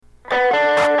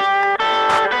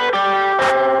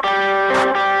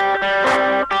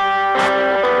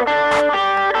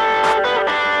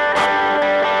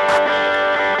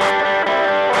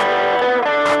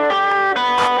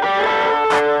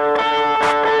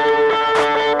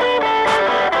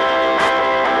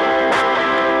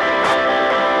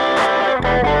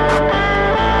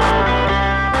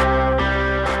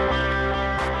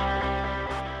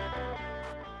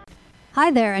Hi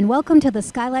there, and welcome to the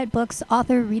Skylight Books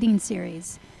Author Reading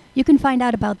Series. You can find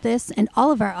out about this and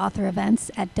all of our author events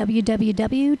at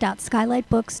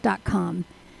www.skylightbooks.com.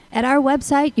 At our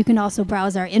website, you can also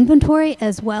browse our inventory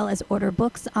as well as order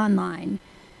books online.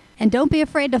 And don't be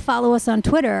afraid to follow us on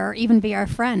Twitter or even be our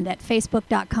friend at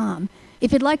facebook.com.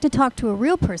 If you'd like to talk to a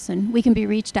real person, we can be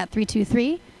reached at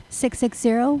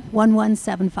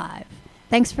 323-660-1175.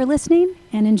 Thanks for listening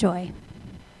and enjoy.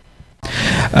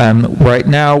 Right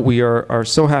now, we are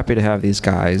so happy to have these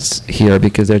guys here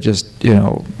because they're just,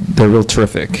 they're real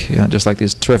terrific, just like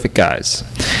these terrific guys.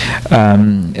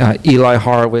 Eli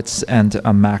Horowitz and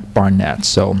Mac Barnett.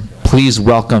 So please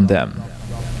welcome them.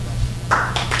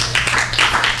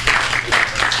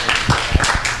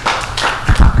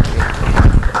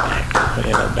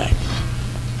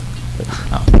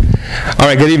 All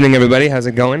right, good evening, everybody. How's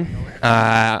it going?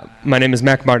 My name is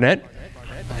Mac Barnett.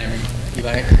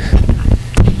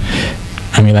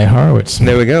 I'm Eli Horowitz.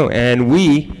 There we go. And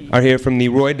we are here from the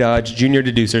Roy Dodge Junior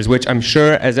Deducers, which I'm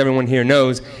sure, as everyone here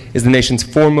knows, is the nation's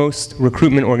foremost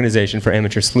recruitment organization for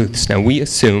amateur sleuths. Now, we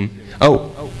assume...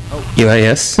 Oh, Eli,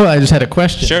 yes? Well, I just had a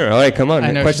question. Sure. All right, come on.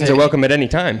 Questions are welcome at any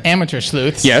time. Amateur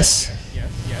sleuths. Yes.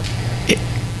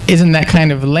 Isn't that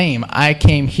kind of lame? I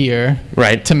came here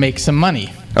right to make some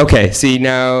money. Okay, see,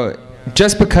 now,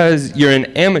 just because you're an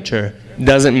amateur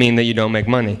doesn't mean that you don't make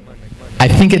money. I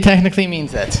think it technically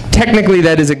means that. Technically,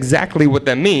 that is exactly what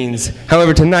that means.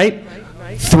 However, tonight,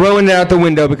 throwing it out the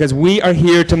window because we are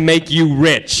here to make you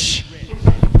rich.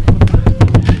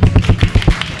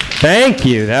 Thank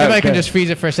you. If I can just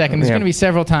freeze it for a second. There's going to be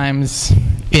several times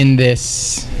in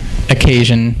this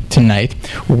occasion tonight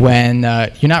when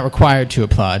you're not required to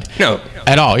applaud. No.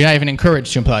 At all. You're not even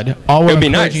encouraged to applaud. It would be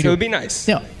nice. It would be nice.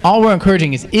 All we're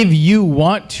encouraging is if you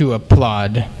want to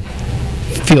applaud,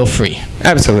 feel free.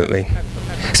 Absolutely.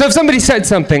 So if somebody said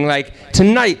something like,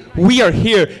 tonight we are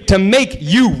here to make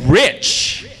you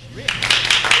rich.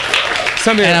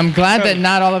 And I'm glad that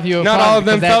not all of you applauded. Not all of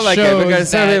them felt like it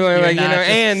because some people are like,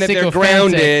 and that they're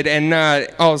grounded and not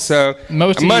also,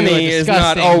 money is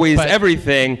not always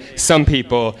everything. Some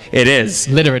people, it is.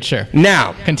 Literature.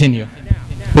 Now. Continue.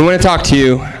 We want to talk to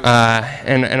you,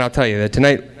 and I'll tell you that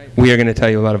tonight we are going to tell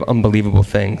you a lot of unbelievable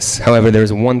things. However, there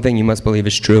is one thing you must believe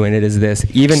is true, and it is this.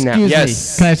 Even now.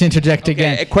 Yes. Can I just interject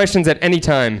again? Questions at any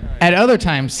time. At other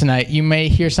times tonight, you may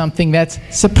hear something that's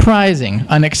surprising,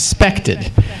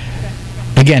 unexpected.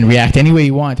 Again, react any way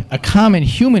you want. A common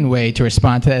human way to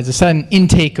respond to that is a sudden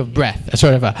intake of breath, a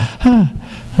sort of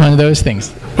one of those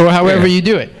things, or however you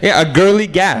do it. Yeah, a girly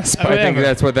gasp. I think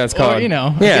that's what that's called. Or,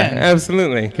 Yeah, again,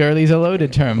 absolutely. Girly's a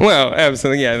loaded term. Well,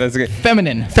 absolutely, yeah, that's good.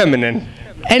 Feminine.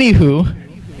 Anywho,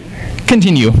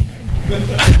 continue.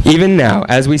 Even now,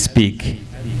 as we speak,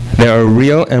 there are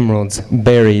real emeralds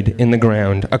buried in the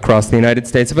ground across the United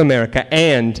States of America,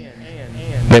 and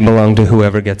they belong to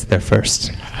whoever gets there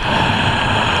first.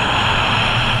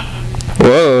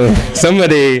 Whoa,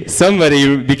 somebody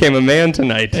became a man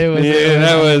tonight.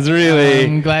 That was really...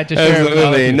 I'm glad to share it with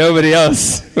all of you. Nobody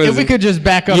else. If we could just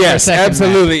back up for a second. Yes,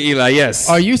 absolutely, Eli, yes.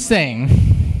 Are you saying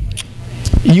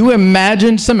you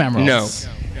imagined some emeralds? No.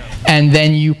 And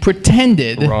then you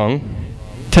pretended... Wrong.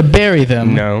 ...to bury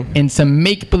them no. in some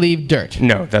make-believe dirt?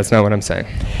 No, that's not what I'm saying.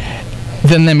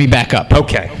 Then let me back up.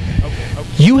 Okay.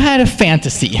 You had a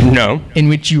fantasy. No. In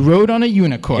which you rode on a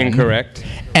unicorn. Incorrect.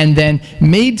 And then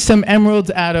made some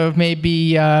emeralds out of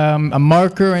maybe a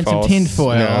marker and some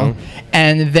tinfoil. No.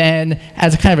 And then,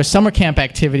 as a kind of a summer camp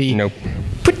activity, nope.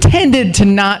 pretended to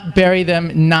not bury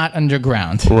them, not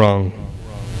underground. Wrong.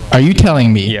 Are you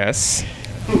telling me? Yes.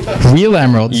 Real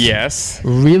emeralds. Yes.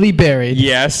 Really buried.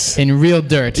 Yes. In real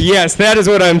dirt. Yes, that is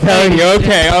what I'm telling you.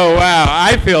 Okay. Oh, wow.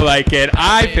 I feel like it.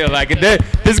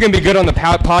 This is going to be good on the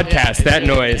podcast, that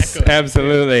noise.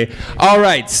 Absolutely. All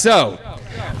right. So,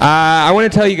 I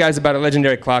want to tell you guys about a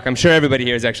legendary clock. I'm sure everybody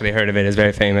here has actually heard of it. It's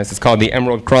very famous. It's called the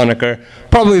Emerald Chronicle.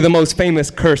 Probably the most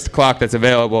famous cursed clock that's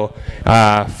available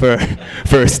for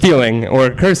stealing or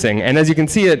cursing. And as you can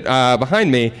see it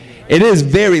behind me, it is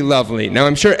very lovely. Now,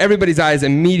 I'm sure everybody's eyes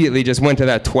immediately just went to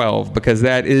that 12 because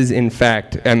that is, in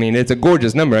fact, it's a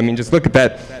gorgeous number. Just look at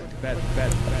that.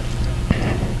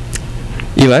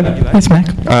 Eli? Yes, Mac.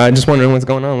 Just wondering what's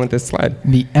going on with this slide.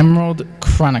 The Emerald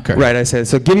Chronicle. Right, I said.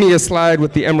 So give me a slide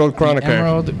with the Emerald Chronicle. The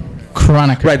Emerald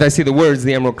Chronicle. Right, I see the words,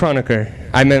 the Emerald Chronicle.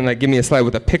 I meant, like, give me a slide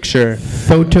with a picture.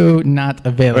 Photo not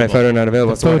available. Right, photo not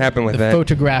available. So what happened with that? The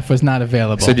photograph was not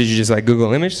available. So did you just, like,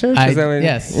 Google image search?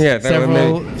 Yes. Yeah,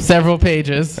 that several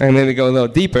pages. And maybe go a little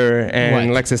deeper,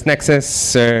 and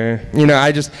LexisNexis, or,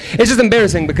 it's just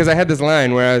embarrassing because I had this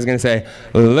line where I was going to say,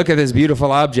 look at this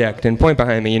beautiful object, and point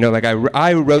behind me, like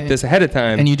I wrote this ahead of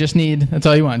time. And you just need, that's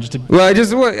all you want, just to... Well,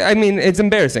 it's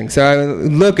embarrassing. So I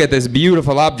look at this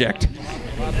beautiful object.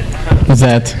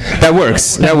 That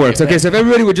works. That works. Okay, so if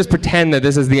everybody would just pretend that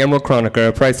this is the Emerald Chronicle,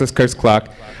 a priceless cursed clock.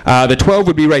 The 12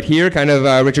 would be right here. Kind of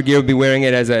Richard Gere would be wearing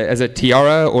it as a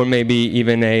tiara, or maybe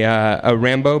even a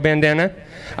Rambo bandana.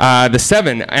 The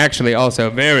 7, actually, also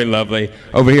very lovely,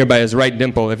 over here by his right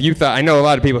dimple. If you thought, I know a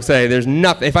lot of people say there's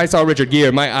nothing. If I saw Richard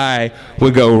Gere, my eye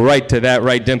would go right to that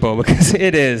right dimple because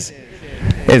it's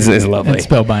lovely. It's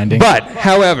spellbinding. But,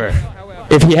 however,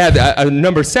 if he had a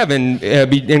number 7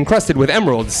 be encrusted with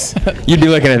emeralds, you'd be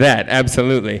looking at that,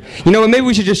 absolutely. You know what, maybe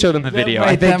we should just show them the video.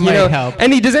 I think, that might help.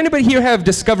 Does anybody here have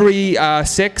Discovery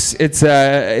 6? It's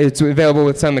available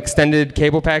with some extended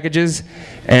cable packages.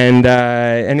 And,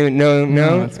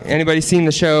 no? Anybody seen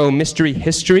the show Mystery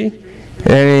History?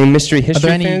 Any Mystery History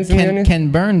fans? Are there any Ken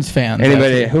Burns fans?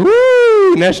 Anybody?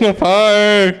 Woo! National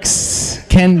Parks!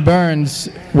 Ken Burns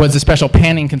was a special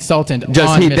panning consultant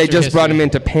They just brought him in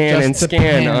to pan and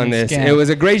scan on this. It was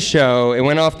a great show. It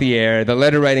went off the air. The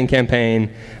letter writing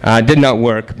campaign did not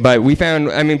work. But we found,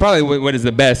 probably what is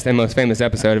the best and most famous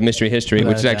episode of Mystery History,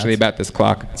 which is actually about this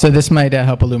clock. So this might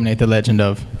help illuminate the legend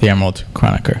of the Emerald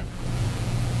Chronicle.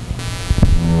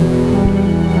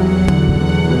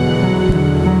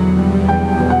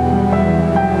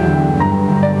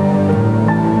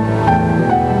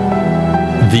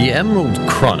 The Emerald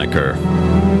Chronicle,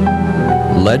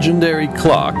 legendary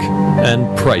clock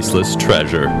and priceless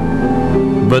treasure.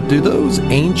 But do those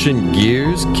ancient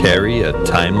gears carry a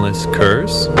timeless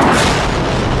curse?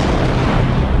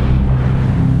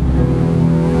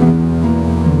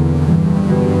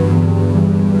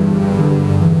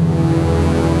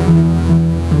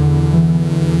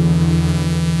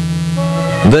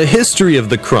 The history of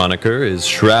the Chronicle is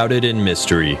shrouded in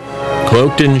mystery,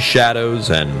 cloaked in shadows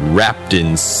and wrapped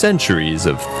in centuries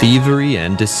of thievery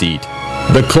and deceit.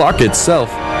 The clock itself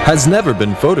has never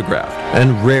been photographed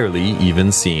and rarely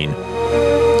even seen.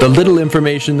 The little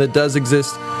information that does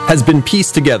exist has been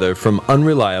pieced together from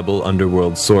unreliable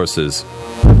underworld sources.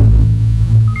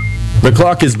 The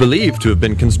clock is believed to have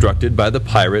been constructed by the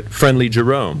pirate Friendly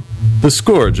Jerome, the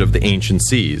scourge of the ancient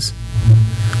seas.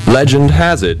 Legend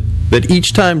has it that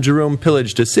each time Jerome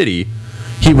pillaged a city,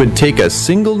 he would take a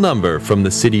single number from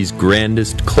the city's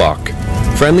grandest clock.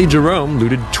 Friendly Jerome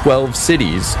looted 12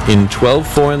 cities in 12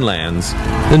 foreign lands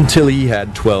until he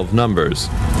had 12 numbers.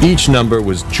 Each number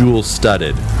was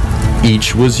jewel-studded,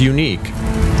 each was unique,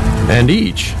 and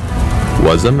each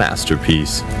was a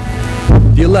masterpiece.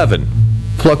 The 11,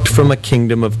 plucked from a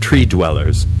kingdom of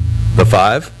tree-dwellers. The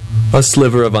 5, a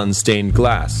sliver of unstained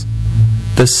glass.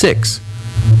 The 6,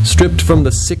 stripped from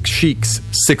the 6 sheiks'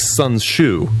 6 sons'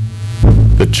 shoe.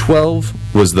 The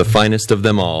 12 was the finest of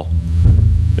them all,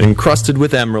 encrusted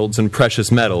with emeralds and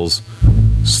precious metals,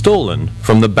 stolen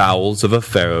from the bowels of a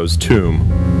pharaoh's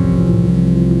tomb.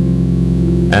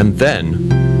 And then,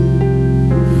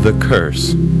 the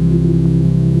curse.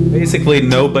 Basically,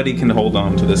 nobody can hold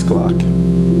on to this clock.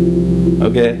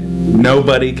 Okay?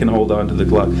 Nobody can hold on to the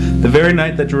clock. The very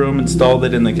night that Jerome installed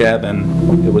it in the cabin,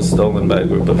 it was stolen by a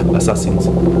group of assassins.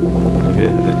 Okay?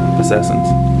 Assassins.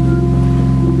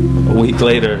 A week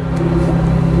later,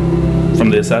 from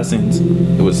the assassins,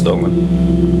 it was stolen.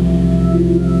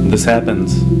 This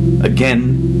happens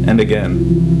again and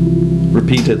again,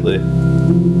 repeatedly.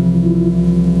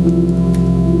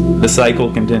 The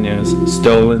cycle continues.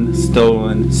 Stolen,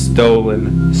 stolen,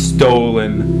 stolen,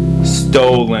 stolen,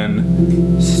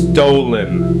 stolen,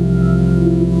 stolen.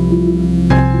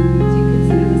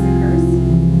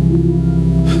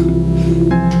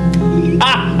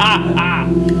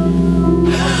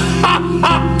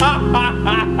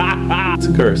 It's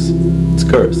a curse. It's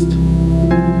cursed.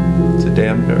 It's a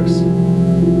damn curse.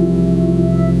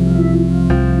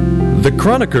 The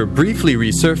Chronicle briefly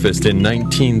resurfaced in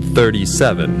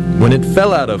 1937 when it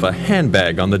fell out of a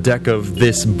handbag on the deck of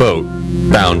this boat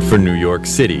bound for New York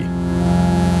City.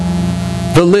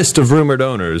 The list of rumored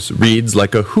owners reads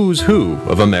like a who's who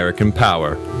of American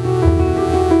power.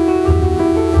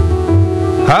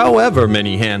 However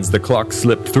many hands the clock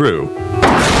slipped through,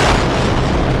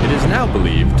 it is now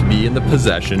believed to be in the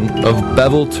possession of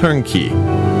Bevel Turnkey,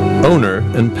 owner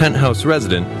and penthouse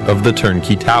resident of the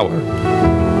Turnkey Tower.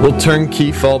 Will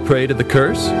Turnkey fall prey to the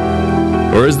curse?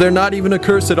 Or is there not even a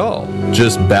curse at all?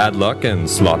 Just bad luck and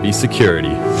sloppy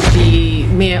security? The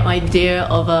mere idea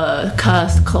of a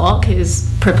cursed clock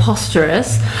is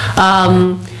preposterous.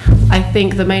 I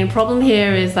think the main problem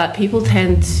here is that people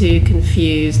tend to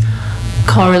confuse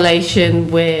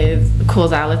correlation with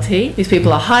causality. These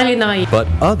people are highly naive. But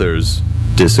others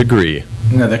disagree.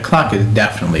 No, the clock is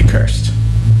definitely cursed.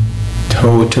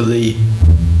 It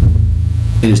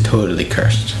is totally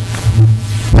cursed.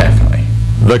 Definitely.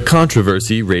 The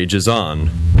controversy rages on.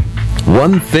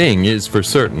 One thing is for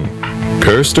certain,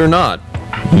 cursed or not,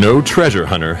 no treasure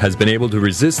hunter has been able to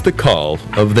resist the call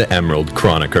of the Emerald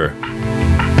Chroniker.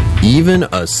 Even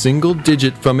a single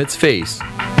digit from its face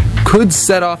could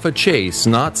set off a chase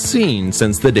not seen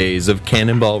since the days of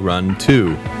Cannonball Run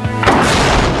 2.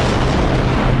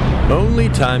 Only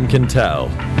time can tell,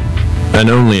 and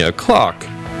only a clock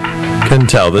can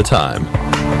tell the time.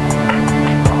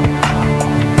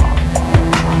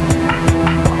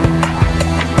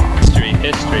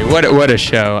 History. What a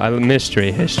show.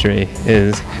 Mystery history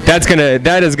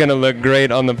that is gonna look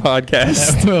great on the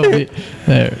podcast. That will be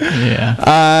there.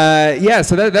 Yeah.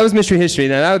 So that was Mystery History.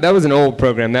 Now that was an old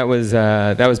program. That was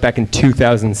back in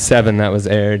 2007. That was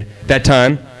aired. That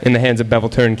time in the hands of Bevel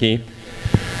Turnkey.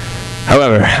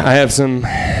 However, I have some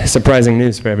surprising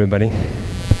news for everybody.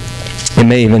 It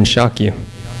may even shock you.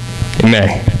 It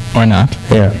may. Or not.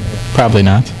 Yeah. Probably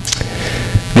not.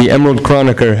 The Emerald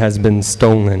Chroniker has been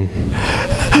stolen.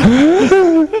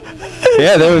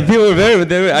 Yeah, people were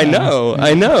very. I know,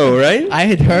 right? I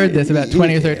had heard this about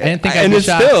 20 or 30. I didn't think I'd and be it's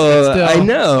shocked. still, I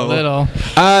know. A little.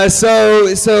 So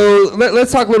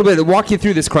let's talk a little bit, walk you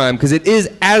through this crime, because it is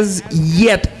as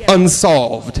yet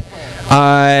unsolved.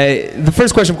 The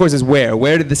first question, of course, is where?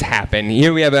 Where did this happen?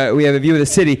 Here we have a view of the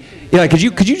city. Yeah, could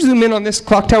you zoom in on this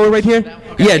clock tower right here?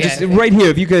 Yeah, just right here,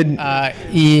 if you could.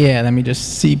 Yeah, let me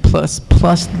just see plus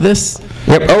this.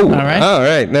 Yep. Oh, all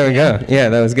right. There we go. Yeah,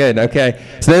 that was good. Okay.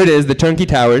 So there it is, the Turnkey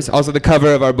Towers. Also the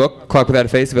cover of our book, Clock Without a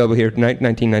Face, available here tonight,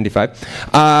 1995.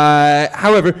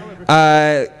 However,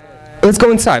 let's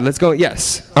go inside. Let's go.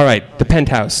 Yes. All right. The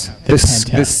penthouse. The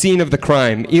scene of the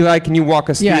crime. Eli, can you walk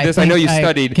us through this? I know you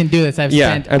studied. I can do this. I've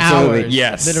spent absolutely. hours.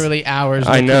 Yes. Literally hours.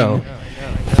 I know.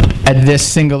 At this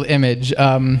single image.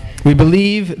 We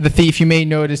believe the thief, you may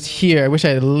notice here, I wish I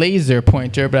had a laser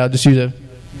pointer, but I'll just use a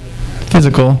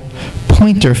physical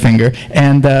pointer finger.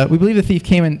 And we believe the thief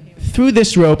came in through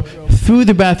this rope, through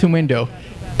the bathroom window,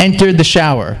 entered the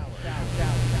shower,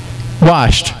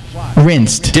 washed,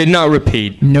 rinsed. Did not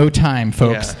repeat. No time,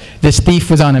 folks. Yeah. This thief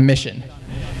was on a mission.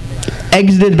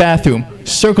 Exited the bathroom,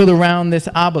 circled around this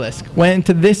obelisk, went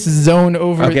into this zone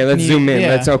over. Okay, let's zoom in. Yeah.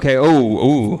 That's okay.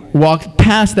 Oh. Walked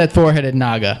past that four-headed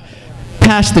Naga,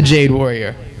 past the Jade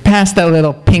Warrior, past that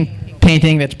little pink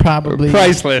painting that's probably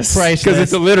priceless because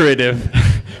it's alliterative.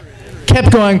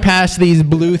 Kept going past these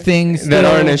blue things that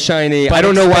aren't as shiny. I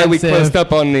don't know why we closed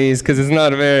up on these because it's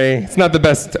not the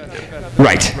best.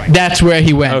 Right. That's where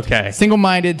he went. Okay.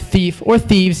 Single-minded thief or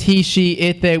thieves, he, she,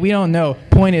 it, they. We don't know.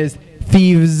 Point is,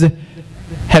 thieves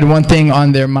had one thing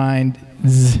on their mind.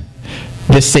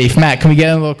 This safe. Matt, can we get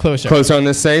in a little closer? Closer on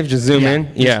this safe? Just zoom in?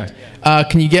 Yeah.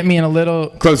 Can you get me in a little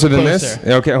closer than this?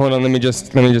 Okay, hold on. Let me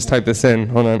just type this in.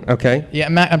 Hold on. Okay. Yeah,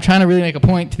 Matt, I'm trying to really make a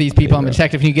point to these people. I'm a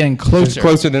detective. Can you get in closer? Just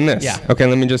closer than this? Yeah. Okay,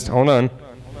 let me just hold on.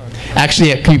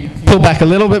 Actually, can you pull back a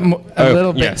little bit more?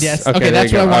 Yes. Okay,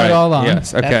 that's what I wanted all along.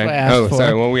 Yes. Okay. That's what I asked for.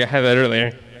 Sorry. Well, we had that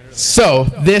earlier. So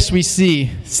this we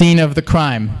see scene of the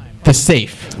crime, the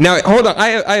safe. Now, hold on.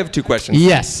 I have two questions.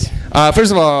 Yes.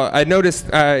 First of all, I noticed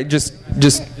just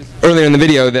earlier in the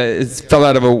video that it fell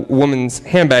out of a woman's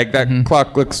handbag. That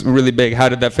clock looks really big. How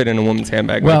did that fit in a woman's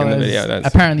handbag? Well, in the video?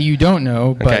 Apparently you don't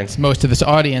know, but most of this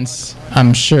audience,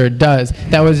 I'm sure, does.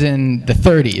 That was in the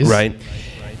 30s. Right.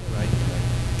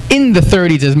 In the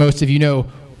 30s, as most of you know,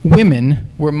 women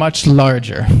were much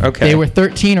larger. Okay. They were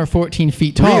 13 or 14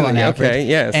 feet tall on average. Okay,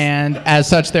 yes. And as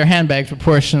such, their handbags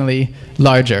proportionally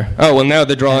larger. Oh, well, now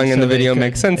the drawing and the they video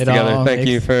makes sense it together. all Thank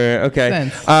you makes for, okay.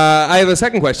 sense. I have a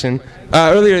second question.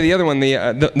 Earlier, the other one,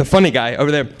 the funny guy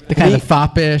over there. The kind of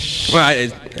foppish.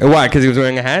 Why? Because he was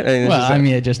wearing a hat?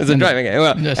 It's a driving hat.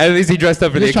 Well, at least he dressed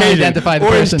up for the occasion. To identify the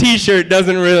or person. his T-shirt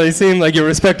doesn't really seem like you're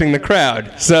respecting the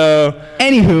crowd. So,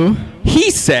 anywho,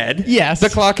 he said yes, the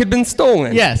clock had been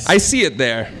stolen. Yes. I see it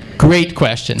there. Great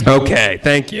question. Okay,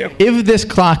 thank you. If this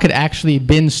clock had actually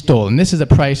been stolen, this is a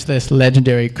priceless,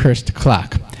 legendary, cursed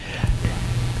clock.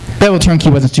 Bevel Turnkey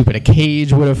wasn't stupid. A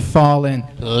cage would have fallen.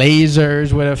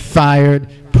 Lasers would have fired.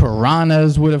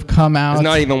 Piranhas would have come out. There's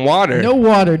not even water. No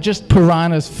water, just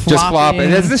piranhas flopping. Just flopping.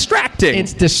 It's distracting.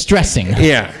 It's distressing.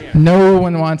 Yeah. No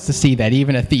one wants to see that,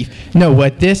 even a thief. No,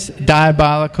 what this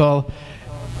diabolical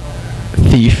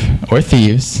thief or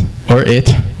thieves or it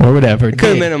or whatever. It could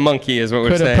have been a monkey, is what we're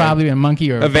saying. Could have probably been a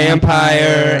monkey or a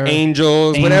vampire,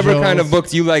 angels, whatever kind of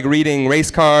books you like reading,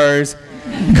 race cars.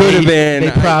 Could have been.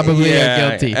 They probably are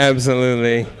guilty.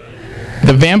 Absolutely.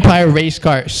 The vampire race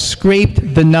car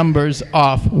scraped the numbers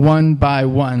off one by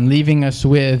one, leaving us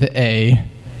with a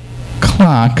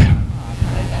clock.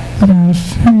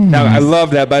 Now, I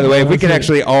love that, by the way. If we could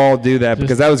actually all do that,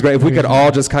 because that was great. If we could all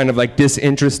just kind of like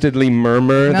disinterestedly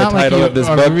murmur the title of this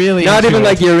book. Really not even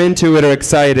like you're into it or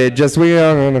excited. Just we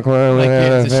are on the clock. Like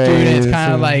it's a student.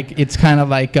 It's kind of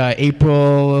like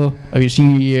April of your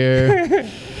senior year.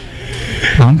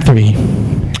 On 3.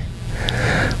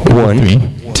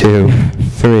 1, 2,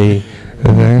 3.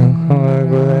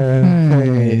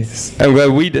 I'm glad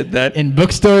we did that. In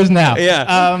bookstores now.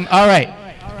 Yeah. All right.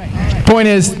 Point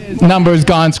is, numbers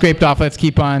gone, scraped off. Let's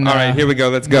keep on. All right, here we go.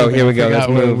 Let's go. Here we go. Let's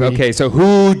move. Okay, so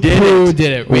who did it? Who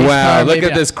did it? Wow, look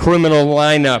at this criminal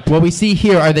lineup. What we see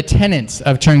here are the tenants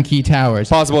of Turnkey Towers.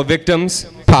 Possible victims.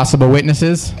 Possible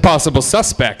witnesses. Possible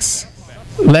suspects.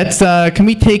 Let's, can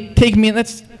we take me,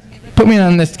 let's put me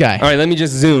on this guy. All right, let me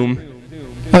just zoom.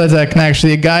 Oh, it's not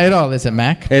actually a guy at all, is it,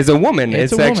 Mac? It's a woman.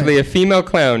 It's actually a female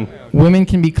clown. Women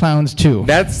can be clowns, too.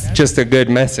 That's just a good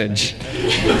message.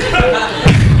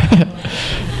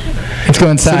 Let's go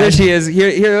inside. So there she is.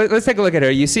 Here, let's take a look at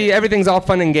her. You see, everything's all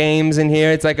fun and games in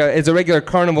here. It's like it's a regular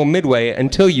carnival midway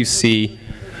until you see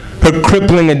her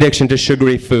crippling addiction to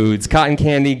sugary foods, cotton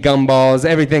candy, gumballs,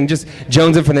 everything. Just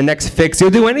jonesing for the next fix. He'll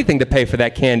do anything to pay for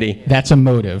that candy. That's a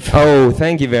motive. Oh,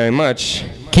 thank you very much.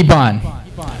 Keep on.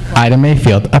 Ida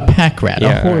Mayfield, a pack rat,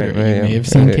 a hoarder. You may have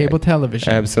seen cable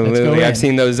television. Absolutely. I've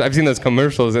seen those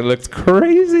commercials. It looks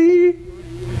crazy.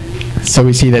 So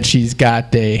we see that she's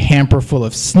got a hamper full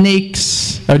of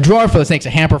snakes, a drawer full of snakes,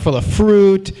 a hamper full of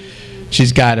fruit.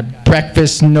 She's got a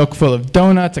breakfast nook full of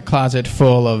donuts, a closet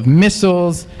full of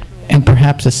missiles, and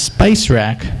perhaps a spice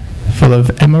rack full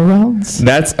of emeralds.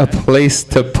 That's a place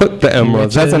to put the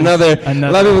emeralds. That's another. A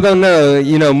lot of people don't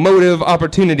know. Motive,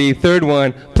 opportunity. Third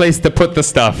one, place to put the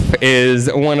stuff is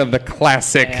one of the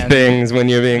classic things when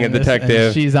you're being a detective.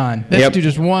 And she's on. Let's do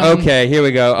just one. Okay, here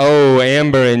we go. Oh,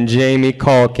 Amber and Jamie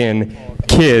Calkin,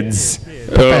 kids.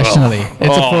 Professionally,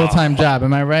 it's a full-time job.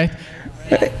 Am I right?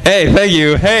 Hey, thank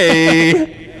you.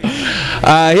 Hey.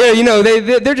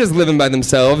 Here, they're just living by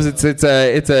themselves. It's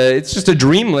just a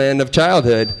dreamland of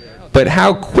childhood. But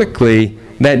how quickly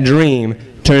that dream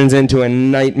turns into a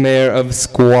nightmare of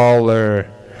squalor.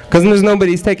 Because there's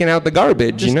nobody's taking out the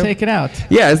garbage, Just take it out.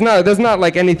 Yeah, there's not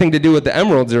like anything to do with the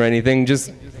emeralds or anything.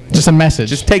 Just a message.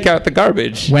 Just take out the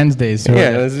garbage. Wednesdays.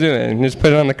 Yeah, let's do it. Just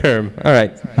put it on the curb. All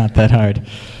right. Not that hard.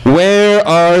 Where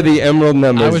are the emerald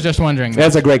numbers? I was just wondering.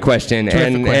 That's a great question.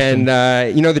 Terrific question.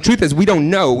 And the truth is we don't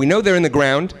know. We know they're in the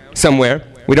ground somewhere.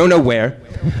 We don't know where.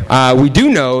 We do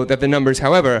know that the numbers,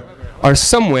 however, are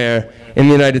somewhere in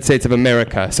the United States of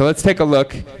America. So let's take a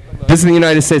look. This is the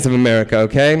United States of America,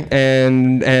 okay?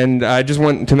 And I just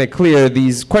want to make clear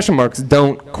these question marks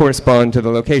don't correspond to the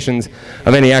locations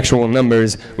of any actual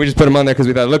numbers. We just put them on there because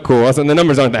we thought it looked cool. Also, the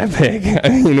numbers aren't that big. I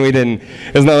mean,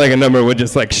 it's not like a number would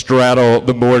just like straddle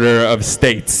the border of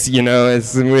states,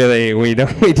 It's really, we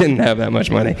didn't have that much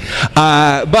money.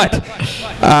 But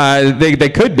they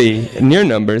could be near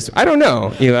numbers. I don't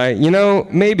know, Eli.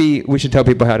 Maybe we should tell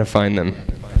people how to find them.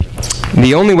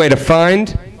 The only way to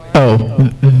find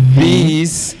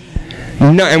these,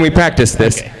 and we practice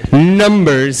this,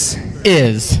 numbers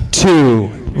is to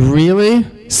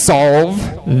really solve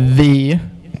the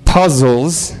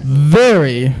puzzles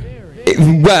very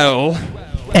well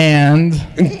and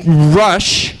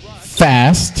rush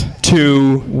fast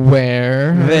to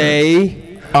where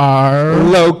they are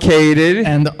located,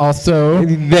 and also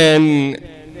then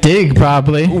dig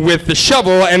probably with the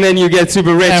shovel, and then you get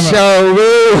super rich. Emerald.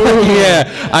 Yeah,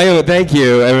 thank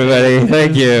you, everybody.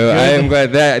 Thank you. I am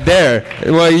glad that there.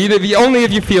 Well, only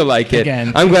if you feel like it.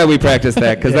 Again. I'm glad we practiced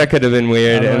that because that could have been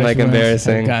weird and like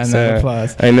embarrassing. Gotten that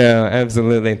applause. I know,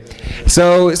 absolutely.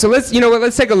 So let's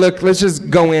let's take a look. Let's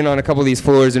just go in on a couple of these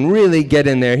floors and really get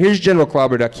in there. Here's General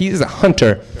Clobberduck. He's a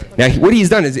hunter. Now, what he's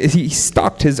done is he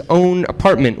stocked his own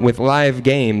apartment with live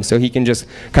games, so he can just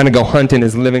kind of go hunt in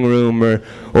his living room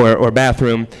or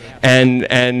bathroom,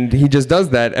 and he just does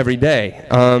that every day.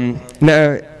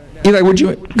 Now, Eli, could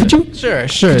you Sure.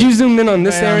 Could you zoom in on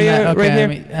this area right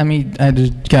here? I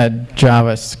just got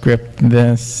JavaScript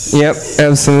this. Yep,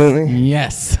 absolutely.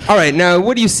 Yes. All right, now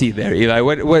what do you see there, Eli?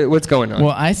 What's going on?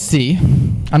 Well, I see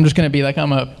I'm just going to be like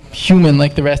I'm a human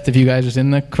like the rest of you guys, just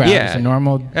in the crowd. Yeah. Just a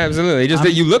normal. Absolutely. Just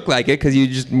that you look like it because you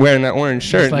just wearing that orange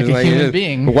shirt. Just like just a you human just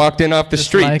being. Walked in off the Just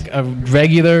street. like a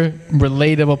regular,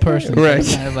 relatable person. Right.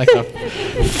 Kind of like a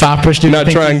fopper student. Not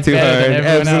thinks trying he's too better than hard.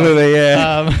 everyone Absolutely,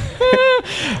 else.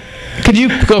 yeah. Could you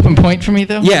go up and point for me,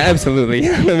 though? Yeah, absolutely.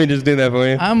 Let me just do that for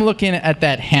you. I'm looking at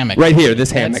that hammock. Right here,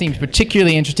 this hammock. That seems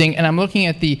particularly interesting, and I'm looking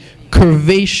at the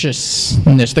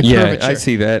curvaceousness, the Yeah, curvature. I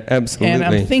see that. Absolutely. And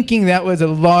I'm thinking that was a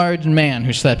large man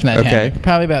who slept in that Okay. hammock.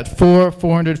 Probably about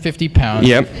 450 pounds.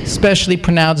 Yep. Especially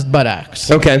pronounced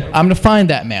buttocks. Okay. I'm going to find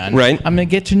that man. Right. I'm going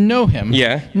to get to know him.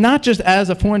 Yeah. Not just as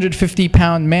a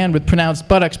 450-pound man with pronounced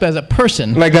buttocks, but as a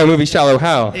person. Like that movie Shallow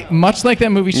Hal. Much like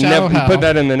that movie Shallow Hal. Put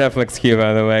that in the Netflix queue,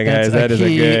 by the way, guys. That's That is a a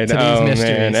key good. to these Oh mysteries.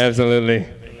 man, absolutely.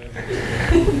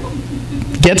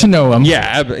 Get to know him.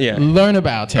 Yeah, yeah. Learn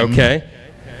about him. Okay.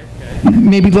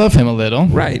 Maybe love him a little.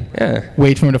 Right. Yeah.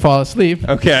 Wait for him to fall asleep.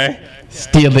 Okay.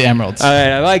 Steal the emeralds. All right,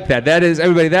 I like that. That is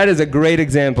everybody. That is a great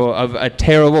example of a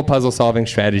terrible puzzle-solving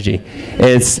strategy.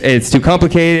 It's too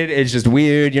complicated. It's just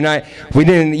weird. You're not. We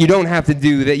didn't. You don't have to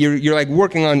do that. You're like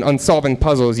working on solving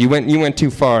puzzles. You went too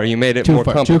far. You made it Too more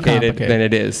far, too complicated complicated. than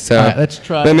it is. So All right, let's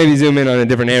try Then maybe zoom in on a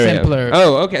different area. simpler.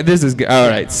 Oh, okay. This is good. All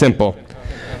right. Simple.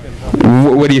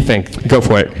 What do you think? Go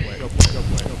for it.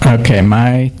 Okay,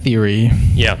 my theory.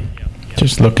 Yeah.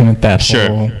 Just looking at that Sure.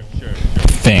 whole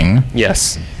thing.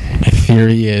 Yes. My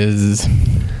theory is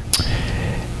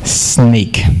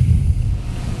snake.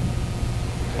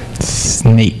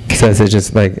 Snake. So is it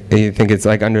just like you think it's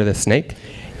like under the snake?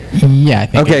 Yeah, I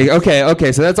think.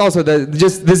 Okay. So that's also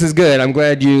this is good. I'm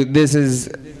glad this is,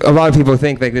 a lot of people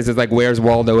think like this is like Where's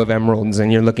Waldo of emeralds,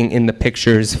 and you're looking in the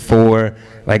pictures for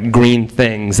like green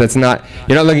things. You're not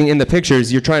looking in the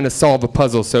pictures, you're trying to solve a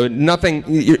puzzle. So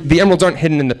the emeralds aren't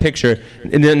hidden in the picture,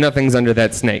 and then nothing's under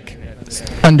that snake.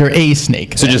 Under a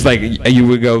snake. So just like you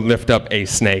would go lift up a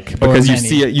snake because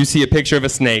you see a picture of a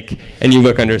snake and you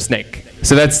look under a snake.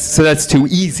 So that's too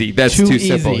easy. That's too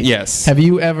simple. easy. Yes. Have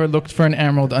you ever looked for an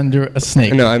emerald under a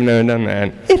snake? No, I've never done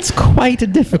that. It's quite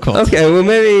difficult. Okay, well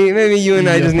maybe you and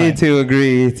I You'll just need find. to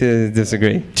agree to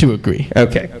disagree. To agree.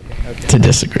 Okay. To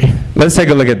disagree. Let's take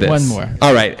a look at this. One more.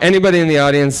 All right. Anybody in the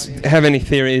audience have any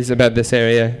theories about this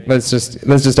area? Let's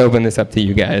just open this up to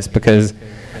you guys, because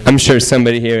I'm sure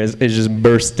somebody here is just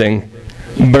bursting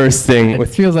It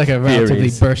with feels like a relatively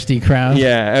theories. bursty crowd.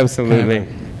 Yeah, absolutely.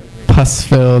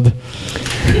 Pus-filled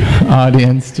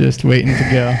audience just waiting to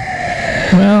go.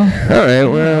 Well, All right.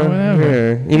 Well,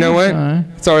 whatever. yeah. You know what? Alright.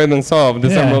 It's already been solved.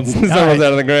 This Yeah. emerald's All right.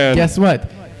 out of the ground. Guess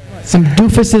what? Some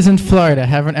doofuses in Florida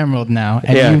have an emerald now,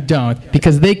 and Yeah. you don't,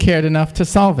 because they cared enough to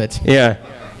solve it. Yeah.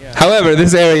 However,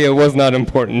 this area was not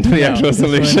important to the No, actual this one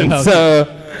solution. helped. So,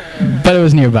 But it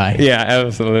was nearby. yeah,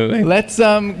 absolutely. Let's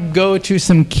go to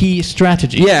some key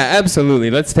strategies. Yeah,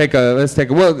 absolutely. Let's take a.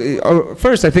 Well,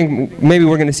 first, I think maybe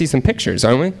we're going to see some pictures,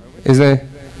 aren't we?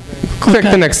 Click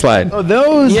the next slide. Oh,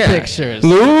 those Yeah. pictures.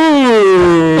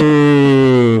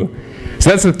 Ooh. So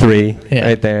that's the 3 Yeah.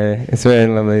 right there. It's very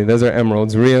lovely. Those are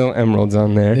emeralds, real emeralds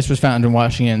on there. This was found in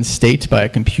Washington State by a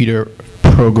computer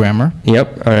programmer.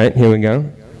 Yep. All right. Here we go.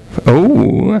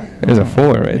 Oh, there's a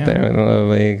 4 right Yeah. there with a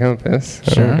lovely compass.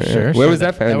 Sure, Oh, sure. Where So was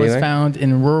that found? That was Eli? found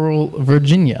in rural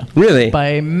Virginia. Really?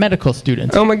 By medical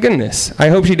students. Oh my goodness! I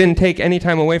hope she didn't take any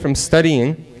time away from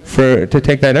studying to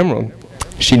take that emerald.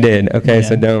 She did. Okay, Yeah.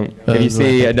 so don't. That If you was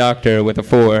see worth a it. doctor with a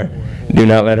 4, do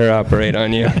not let her operate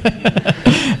on you.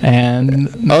 And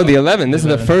Oh, the 11. This is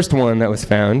the first one that was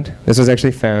found. This was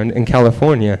actually found in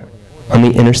California, on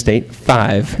the Interstate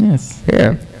 5. yes,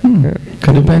 Yeah.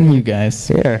 could have been you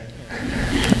guys. Yeah.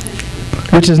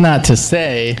 Which is not to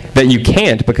say That you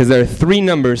can't, because there are 3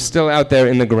 numbers still out there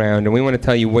in the ground, and we want to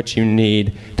tell you what you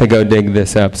need to go dig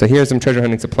this up. So here's some treasure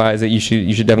hunting supplies that you should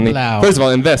definitely, Blow. first of all,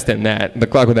 invest in that. The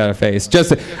Clock Without a Face.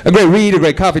 Just a great read, a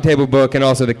great coffee table book, and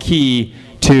also the key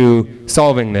to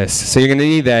solving this. So you're going to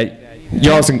need that.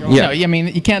 You also, yeah. No, I mean,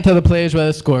 you can't tell the players by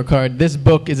the scorecard. This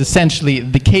book is essentially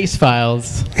the case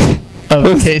files of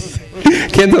a case.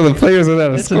 Can't tell the players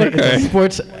without a It's a scorecard.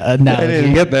 sports I didn't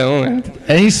analogy. get that one.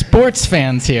 Any sports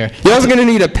fans here? You're also going to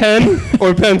need a pen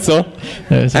or pencil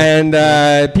There's a- and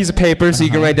a piece of paper so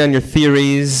you can write down your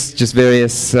theories, just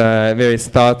various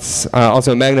thoughts.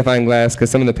 Also a magnifying glass, because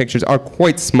some of the pictures are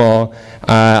quite small.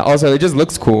 Also, it just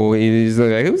looks cool. He's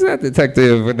like, who's that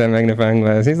detective with that magnifying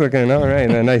glass? He's looking all right.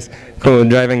 A nice, cool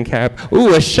driving cap.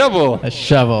 Ooh, a shovel. A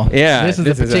shovel. Yeah, This is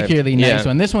this a is a- particularly nice yeah.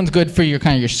 one. This one's good for your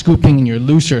your scooping and your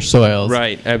looser soils.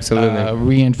 Right, absolutely.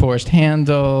 Reinforced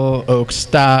handle, oak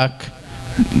stock,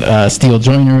 steel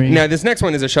joinery. Now, this next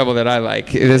one is a shovel that I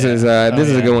like. This is a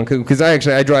good one because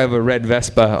I drive a red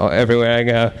Vespa everywhere I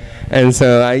go, and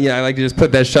so I like to just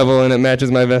put that shovel and it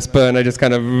matches my Vespa, and I just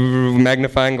kind of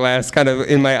magnifying glass kind of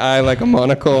in my eye like a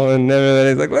monocle, and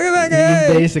everybody's like, look at that guy.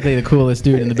 He's basically the coolest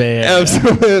dude in the Bay Area.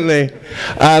 Absolutely.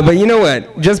 But you know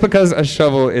what? Just because a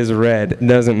shovel is red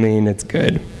doesn't mean it's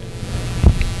good.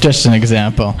 Just an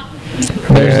example.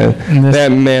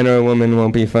 That man or woman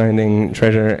won't be finding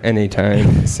treasure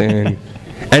anytime soon.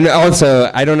 And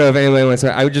also, I don't know if anyone wants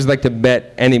to, I would just like to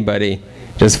bet anybody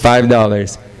just $5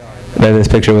 that this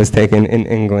picture was taken in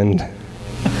England.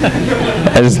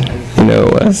 As you know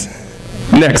it was.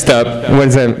 Next up, what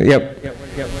is that? Yep.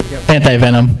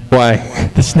 Anti-venom. Why?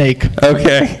 The snake.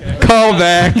 Okay. Call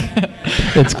back.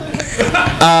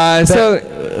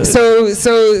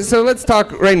 So let's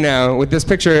talk right now with this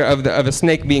picture of a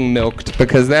snake being milked,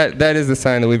 because that is the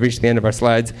sign that we've reached the end of our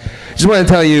slides. Just want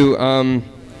to tell you,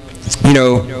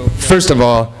 first of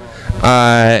all,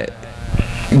 there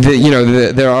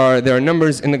are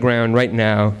numbers in the ground right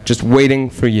now just waiting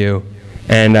for you,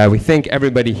 and we think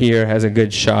everybody here has a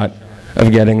good shot of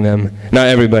getting them. Not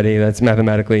everybody, that's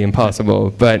mathematically impossible,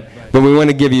 but we want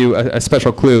to give you a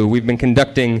special clue. We've been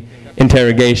conducting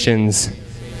interrogations.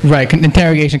 Right,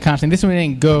 interrogation constantly. This one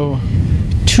didn't go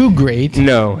too great.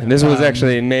 No, this was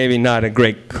actually maybe not a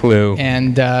great clue.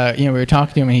 And we were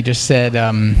talking to him, and he just said,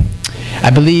 I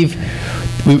believe,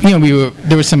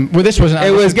 there was some. Well, this wasn't.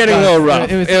 It was getting a little rough.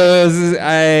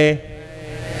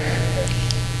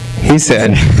 He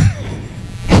said.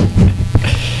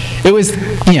 It was,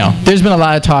 there's been a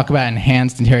lot of talk about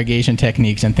enhanced interrogation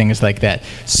techniques and things like that.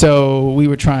 So we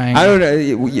were trying. I don't know.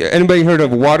 Anybody heard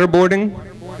of waterboarding?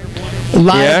 A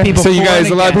lot of people. So you guys,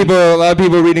 a lot of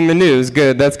people reading the news.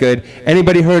 Good, that's good.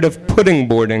 Anybody heard of pudding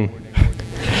boarding?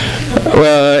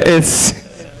 Well, it's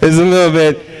a little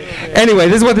bit. Anyway,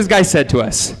 this is what this guy said to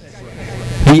us.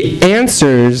 The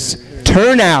answers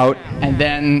turn out. And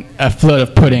then a float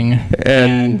of pudding.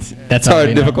 And that's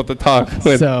difficult to talk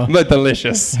with, but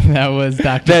delicious. That was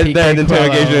Dr. That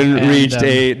interrogation reached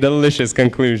a delicious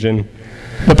conclusion.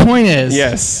 The point is,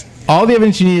 yes, all the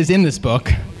evidence you need is in this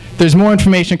book. There's more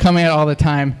information coming out all the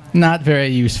time. Not very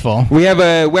useful. We have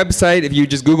a website. If you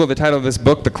just Google the title of this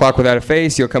book, The Clock Without a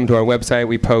Face, you'll come to our website.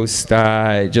 We post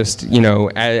as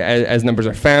numbers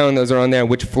are found. Those are on there.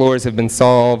 Which floors have been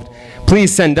solved.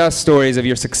 Please send us stories of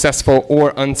your successful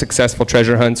or unsuccessful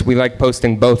treasure hunts. We like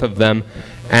posting both of them.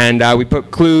 And we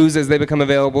put clues as they become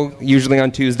available, usually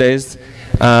on Tuesdays.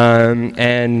 Don't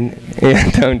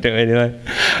do it, Eli.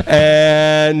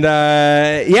 And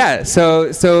so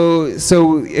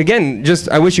again, just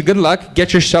I wish you good luck.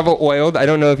 Get your shovel oiled. I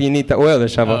don't know if you need to oil the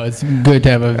shovel. Oh, it's good to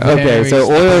have a okay.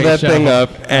 So oil that shovel. thing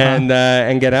up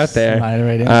and get out there. Slide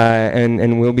right in.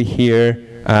 And we'll be here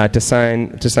to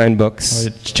sign books.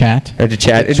 Or to chat.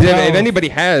 If anybody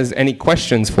has any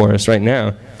questions for us right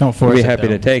now, don't force we'll be it, happy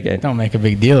to take it. Don't make a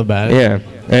big deal about it. Yeah.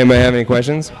 Anybody have any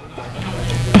questions?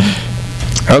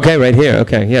 Okay, right here.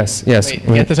 Okay, yes. Wait,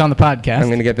 get this on the podcast. I'm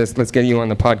going to get this. Let's get you on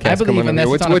the podcast. I believe unless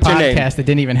it's on a podcast, it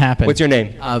didn't even happen. What's your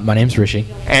name? My name's Rishi.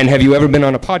 And have you ever been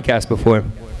on a podcast before?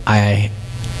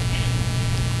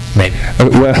 Maybe.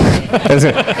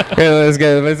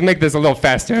 Let's make this a little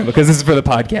faster because this is for the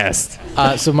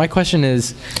podcast. So my question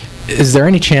is there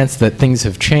any chance that things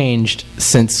have changed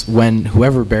since when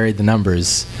whoever buried the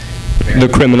numbers... The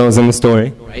criminals in the story.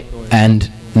 Right. And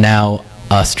now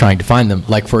us trying to find them.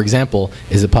 Like, for example,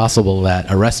 is it possible that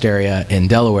a rest area in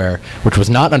Delaware, which was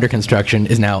not under construction,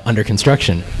 is now under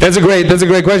construction? That's a great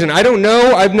question. I don't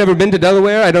know. I've never been to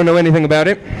Delaware. I don't know anything about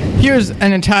it. Here's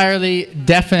an entirely,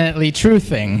 definitely true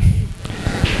thing.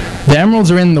 The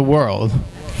emeralds are in the world.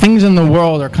 Things in the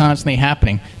world are constantly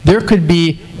happening. There could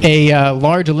be a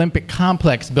large Olympic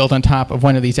complex built on top of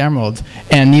one of these emeralds,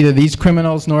 and neither these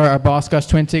criminals nor our boss Gus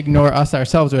Twintig nor us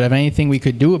ourselves would have anything we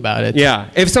could do about it. Yeah,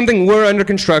 if something were under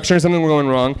construction or something were going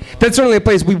wrong, that's certainly a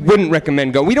place we wouldn't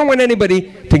recommend going. We don't want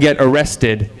anybody to get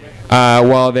arrested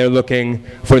while they're looking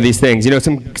for these things.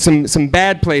 Some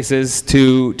bad places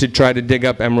to try to dig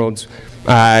up emeralds.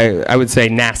 I would say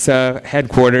NASA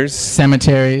headquarters.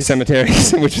 Cemeteries,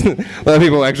 which a lot of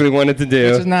people actually wanted to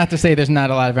do. Which is not to say there's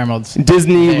not a lot of emeralds.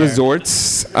 Disney there.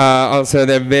 Resorts, also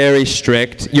they're very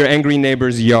strict. Your angry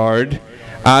neighbor's yard.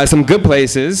 Some good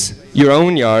places, your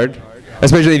own yard,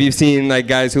 especially if you've seen like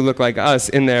guys who look like us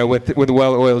in there with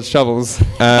well-oiled shovels.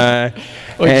 Or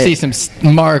you see some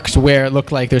marks where it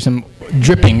looked like there's some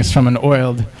drippings from an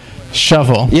oiled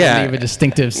shovel. Yeah. Leave a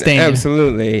distinctive stain.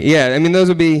 Absolutely. Yeah. I mean, those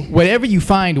would be. Whatever you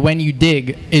find when you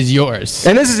dig is yours.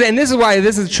 And this is why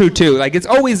this is true too. Like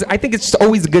I think it's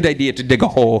always a good idea to dig a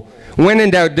hole. When in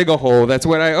doubt, dig a hole. That's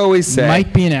what I always say.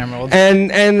 Might be an emerald. And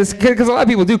because a lot of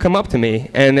people do come up to me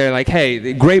and they're like,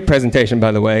 "Hey, great presentation,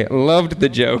 by the way. Loved the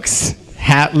jokes."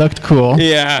 Hat looked cool.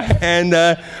 Yeah, and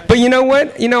but you know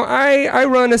what? I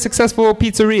run a successful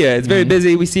pizzeria. It's very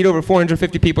busy. We seat over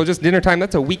 450 people. Just dinner time.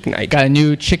 That's a weeknight. Got a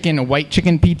new white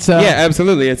chicken pizza. Yeah,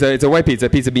 absolutely. It's a white pizza,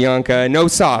 pizza Bianca. No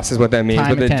sauce is what that means.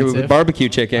 Time-intensive. Barbecue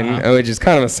chicken, which is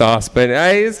kind of a sauce, but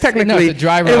it's technically. No, it's a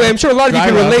dry rub. Anyway, I'm sure a lot of you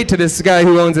can Dry rub. relate to this guy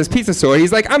who owns this pizza store.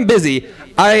 He's like, I'm busy.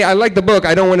 I like the book.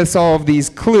 I don't want to solve these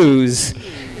clues.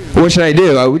 What should I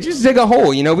do? I would just dig a hole.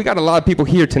 We got a lot of people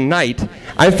here tonight.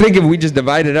 I think if we just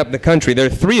divided up the country, there are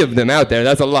 3 of them out there.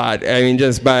 That's a lot. I mean,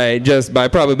 just by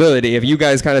probability. If you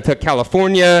guys kind of took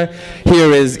California,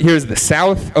 here's the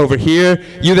South over here.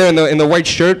 You there in the white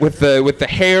shirt with the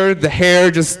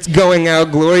hair just going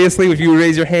out gloriously. If you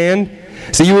raise your hand,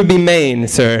 so you would be Maine,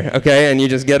 sir. Okay, and you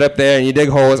just get up there and you dig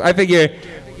holes. I figure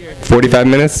 45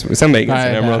 minutes. Somebody gets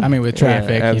an emerald. I mean, with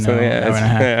traffic, absolutely, hour and a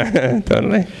half. Yeah,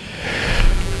 totally.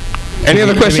 Any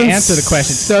other questions? Did we answer the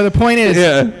question? So the point is,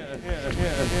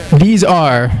 these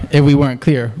are, if we weren't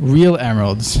clear, real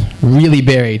emeralds, really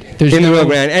buried. There's in the Rio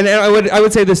Grande. And I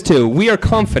would say this too. We are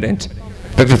confident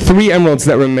that the 3 emeralds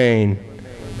that remain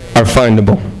are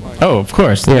findable. Oh, of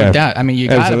course. Yeah. No doubt. I mean, you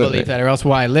gotta believe that, or else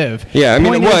why live? Yeah, I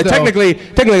mean, Point is,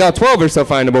 technically all 12 are still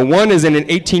findable. One is in an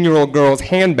 18-year-old girl's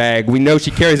handbag. We know she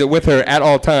carries it with her at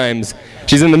all times.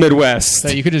 She's in the Midwest. So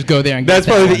you could just go there and get That's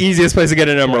that probably one. the easiest place to get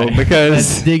an emerald because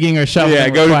That's digging or shoveling.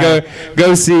 Yeah,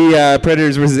 go see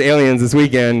Predators vs. Aliens this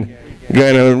weekend.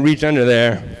 You're gonna reach under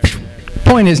there.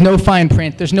 Point is, no fine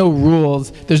print. There's no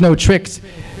rules. There's no tricks.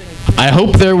 I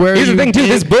hope they're where Here's you the thing too.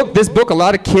 dig. This book. A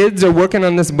lot of kids are working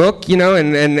on this book,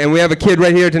 and we have a kid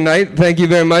right here tonight. Thank you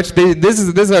very much. This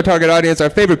is our target audience, our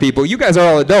favorite people. You guys are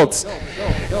all adults.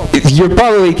 You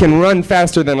probably can run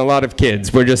faster than a lot of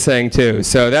kids. We're just saying too.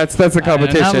 So that's the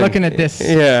competition. I'm not looking at this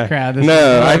crowd.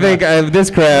 I think this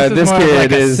crowd, this more kid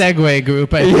like is a segue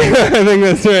group. I think. Yeah, I think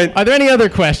that's right. Are there any other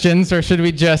questions, or should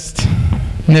we just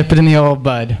nip it in the old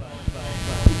bud?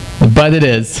 The bud it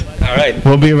is. All right.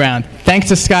 We'll be around. Thanks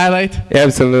to Skylight.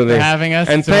 Absolutely. For having us.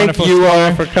 And It's a thank wonderful you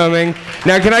all store. for coming.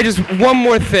 Now, can I just, one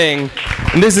more thing,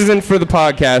 and this isn't for the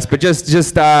podcast, but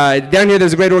just down here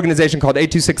there's a great organization called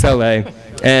 826LA,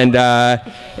 and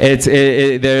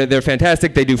they're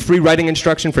fantastic. They do free writing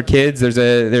instruction for kids. There's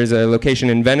a location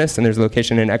in Venice, and there's a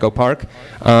location in Echo Park.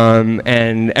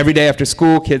 And every day after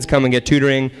school, kids come and get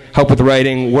tutoring, help with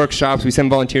writing, workshops. We send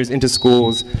volunteers into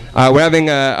schools. We're having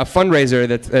a fundraiser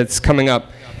that's coming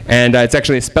up. And it's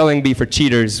actually a spelling bee for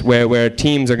cheaters, where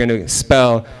teams are going to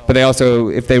spell, but they also,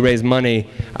 if they raise money,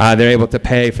 they're able to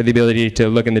pay for the ability to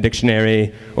look in the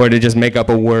dictionary or to just make up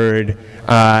a word.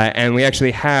 And we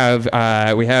actually have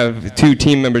 2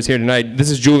 team members here tonight.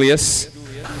 This is Julius.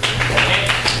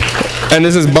 And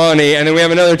this is Bonnie, and then we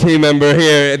have another team member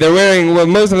here. They're wearing,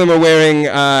 most of them are wearing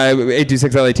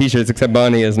 826LA t-shirts, except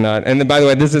Bonnie is not. And then, by the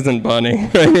way, this isn't Bonnie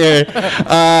right here.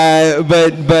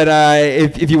 But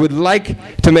if you would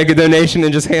like to make a donation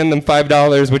and just hand them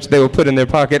 $5, which they will put in their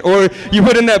pocket, or you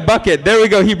put in that bucket. There we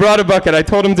go. He brought a bucket. I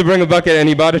told him to bring a bucket, and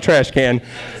he bought a trash can.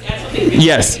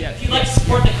 Yes. If you'd like to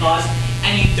support the cause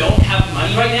and you don't have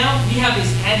money right now, we have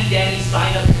this handy-dandy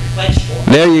sign-up pledge form.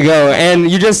 There you go.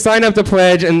 And you just sign up to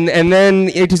pledge, and then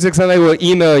 826LA will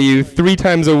email you 3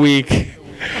 times a week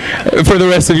for the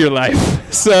rest of your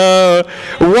life. So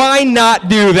why not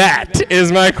do that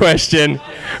is my question.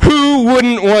 Who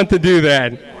wouldn't want to do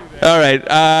that? All right.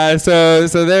 So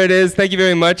there it is. Thank you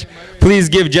very much. Please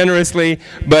give generously,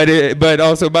 but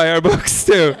also buy our books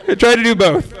too. Try to do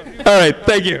both. All right.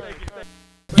 Thank you.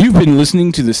 You've been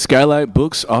listening to the Skylight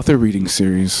Books Author Reading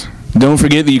Series. Don't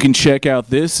forget that you can check out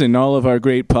this and all of our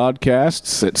great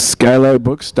podcasts at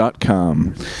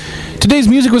skylightbooks.com. Today's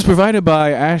music was provided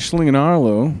by Ashling and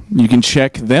Arlo. You can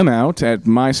check them out at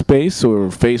MySpace or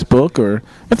Facebook or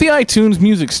at the iTunes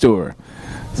Music Store.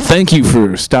 Thank you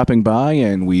for stopping by,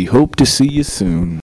 and we hope to see you soon.